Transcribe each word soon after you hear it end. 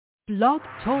Blog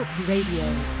Talk Radio.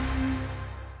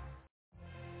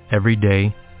 Every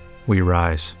day, we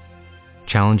rise,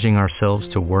 challenging ourselves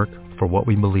to work for what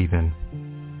we believe in.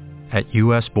 At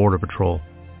U.S. Border Patrol,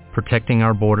 protecting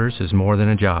our borders is more than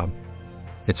a job.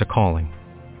 It's a calling.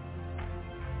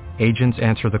 Agents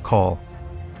answer the call,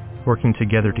 working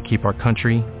together to keep our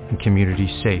country and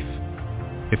communities safe.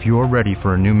 If you are ready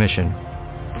for a new mission,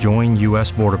 join U.S.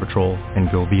 Border Patrol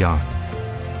and go beyond.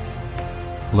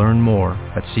 Learn more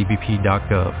at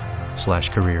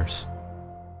cbp.gov/careers.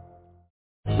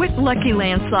 With Lucky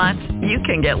Land Slots, you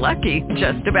can get lucky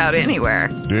just about anywhere.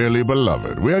 Dearly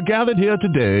beloved, we are gathered here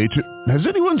today to... Has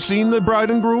anyone seen the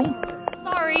bride and groom?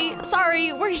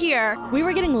 Sorry, we're here. We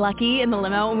were getting lucky in the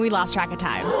limo and we lost track of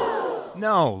time.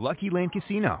 No, Lucky Land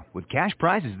Casino, with cash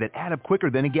prizes that add up quicker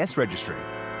than a guest registry.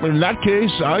 In that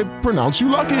case, I pronounce you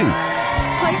lucky.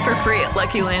 Play for free at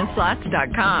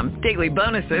LuckyLandSlots.com. Daily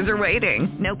bonuses are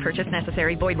waiting. No purchase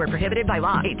necessary. Void where prohibited by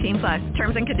law. 18+.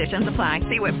 Terms and conditions apply.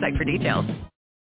 See website for details.